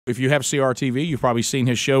If you have CRTV, you've probably seen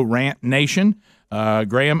his show, Rant Nation.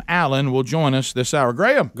 Graham Allen will join us this hour.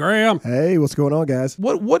 Graham. Hey, what's going on, guys?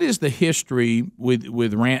 What is the history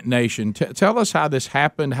with Rant Nation? Tell us how this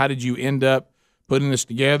happened. How did you end up putting this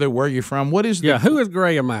together? Where you're from? What is who is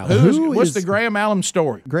Graham Allen? What's the Graham Allen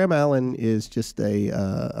story? Graham Allen is just a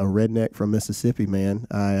redneck from Mississippi, man.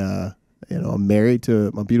 I'm married to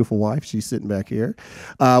my beautiful wife. She's sitting back here.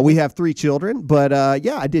 We have 3 children, but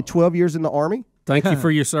I did 12 years in the Army. Thank you for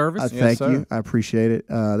your service. Thank you. I appreciate it.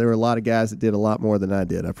 There were a lot of guys that did a lot more than I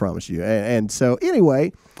did, I promise you. And so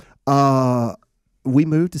anyway, we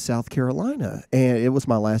moved to South Carolina, and it was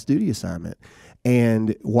my last duty assignment.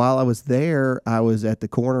 And while I was there, I was at the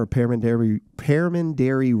corner of Pearman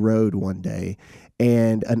Road one day,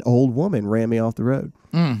 and an old woman ran me off the road.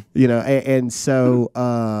 So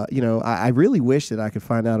I really wish that I could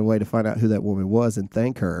find out a way to find out who that woman was and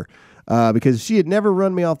thank her. Because if she had never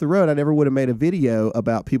run me off the road, I never would have made a video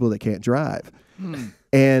about people that can't drive.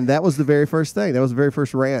 And that was the very first thing. That was the very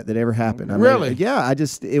first rant that ever happened. Really? Yeah,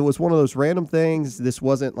 it was one of those random things. This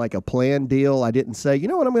wasn't like a planned deal. I didn't say, you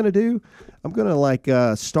know what I'm going to do? I'm going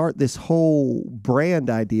to start this whole brand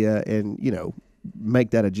idea and, make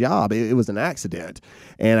that a job. It was an accident.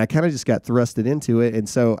 And I kind of just got thrusted into it. And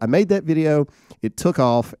so I made that video. It took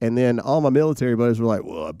off. And then all my military buddies were like,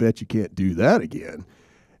 well, I bet you can't do that again.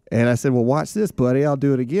 And I said, well, watch this, buddy. I'll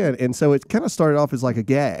do it again. And so it kind of started off as like a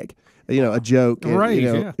gag, a joke.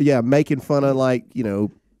 Right, making fun of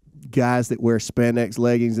guys that wear spandex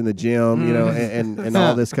leggings in the gym, and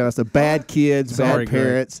all this kind of stuff. Bad kids, bad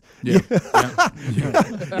parents. Yeah.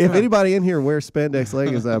 If anybody in here wears spandex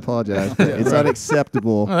leggings, I apologize. But it's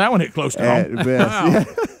unacceptable. Oh, that one hit close to home. Wow. Yeah,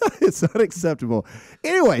 it's unacceptable.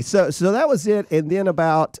 Anyway, so that was it. And then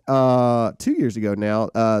about 2 years ago now,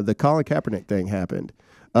 the Colin Kaepernick thing happened.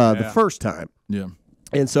 The first time. Yeah.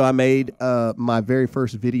 And so I made my very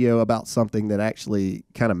first video about something that actually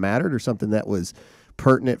kind of mattered or something that was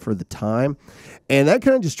pertinent for the time. And that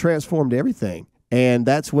kind of just transformed everything. And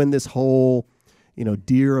that's when this whole,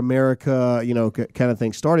 Dear America, kind of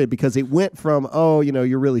thing started, because it went from,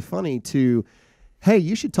 you're really funny to, hey,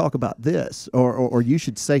 you should talk about this, or you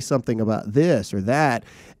should say something about this or that.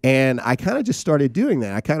 And I kind of just started doing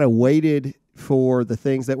that. I kind of waited for the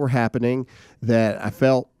things that were happening that I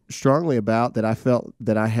felt strongly about, that I felt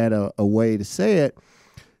that I had a way to say it.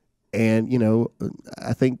 And,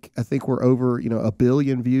 I think we're over, 1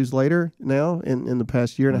 billion views later now in the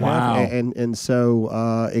past year and a half. And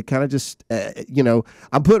so it kind of just,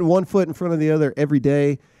 I'm putting one foot in front of the other every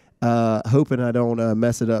day, hoping I don't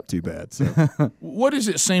mess it up too bad. So. What does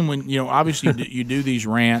it seem when, obviously you do these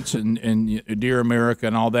rants and Dear America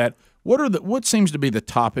and all that? What seems to be the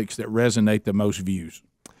topics that resonate the most views?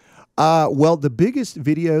 Well, the biggest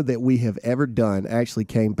video that we have ever done actually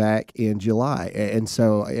came back in July. And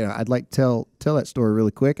so, I'd like to tell that story really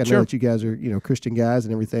quick. I know that you guys are, Christian guys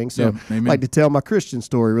and everything. So I'd like to tell my Christian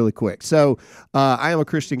story really quick. So I am a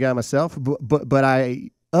Christian guy myself, but I,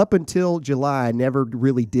 up until July, I never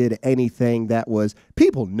really did anything that was,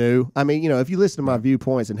 people knew. I mean, if you listen to my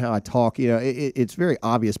viewpoints and how I talk, it's very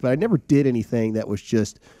obvious, but I never did anything that was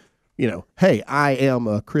just, hey, I am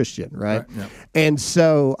a Christian, right? Yeah. And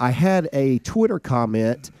so I had a Twitter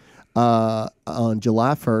comment on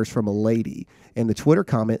July 1st from a lady, and the Twitter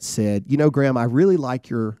comment said, Graham, I really like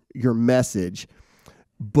your message,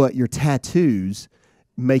 but your tattoos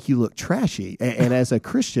make you look trashy. And as a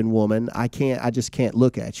Christian woman, I just can't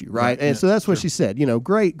look at you, right? And so that's what she said.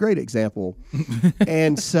 Great example.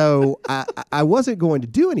 And so I wasn't going to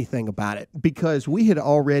do anything about it, because we had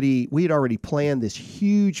already planned this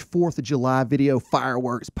huge 4th of July video,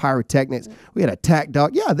 fireworks, pyrotechnics. We had a tack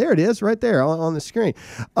dog. Yeah, there it is, right there on the screen.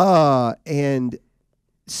 And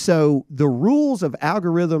so the rules of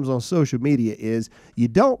algorithms on social media is you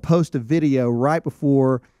don't post a video right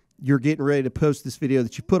before you're getting ready to post this video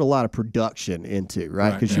that you put a lot of production into,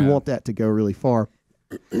 right? Because you want that to go really far.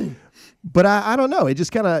 But I don't know. It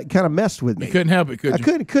just kind of messed with me. You couldn't help it, could you?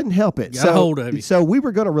 I couldn't help it. Got a hold of you. So we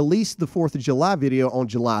were going to release the 4th of July video on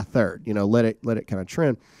July 3rd. Let it kind of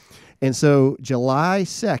trend. And so July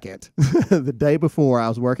 2nd, the day before, I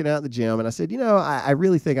was working out at the gym, and I said, I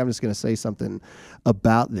really think I'm just going to say something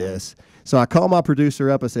about this. So I called my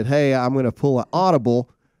producer up. I said, hey, I'm going to pull an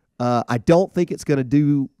audible. I don't think it's going to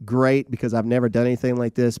do great because I've never done anything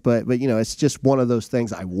like this, but it's just one of those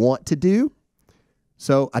things I want to do.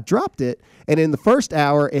 So I dropped it, and in the first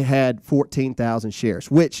hour, it had 14,000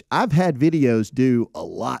 shares, which I've had videos do a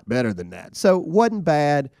lot better than that. So wasn't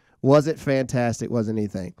bad, wasn't fantastic, wasn't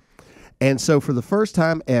anything. And so for the first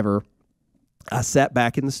time ever, I sat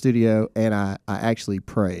back in the studio, and I actually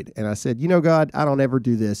prayed. And I said, God, I don't ever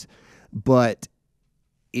do this, but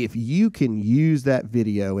if you can use that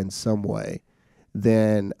video in some way,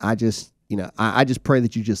 then I just pray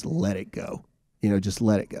that you just let it go. Just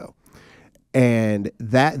let it go. And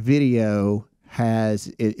that video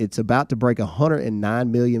it's about to break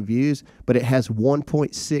 109 million views, but it has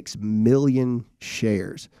 1.6 million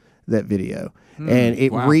shares, that video. And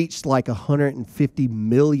it reached like 150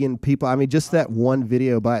 million people. I mean, just that one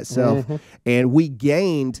video by itself. And we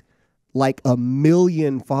gained like 1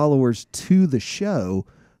 million followers to the show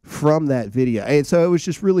from that video. And so it was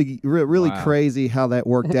just really crazy how that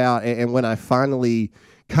worked out. And when I finally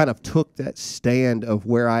kind of took that stand of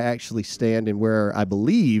where I actually stand and where I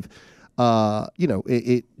believe,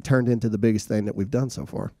 it turned into the biggest thing that we've done so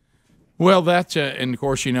far. Well, that's and of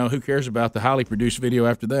course, who cares about the highly produced video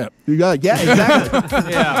after that? Yeah,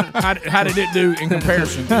 exactly. Yeah. How did it do in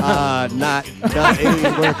comparison? Not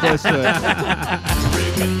anywhere close to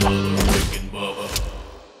it.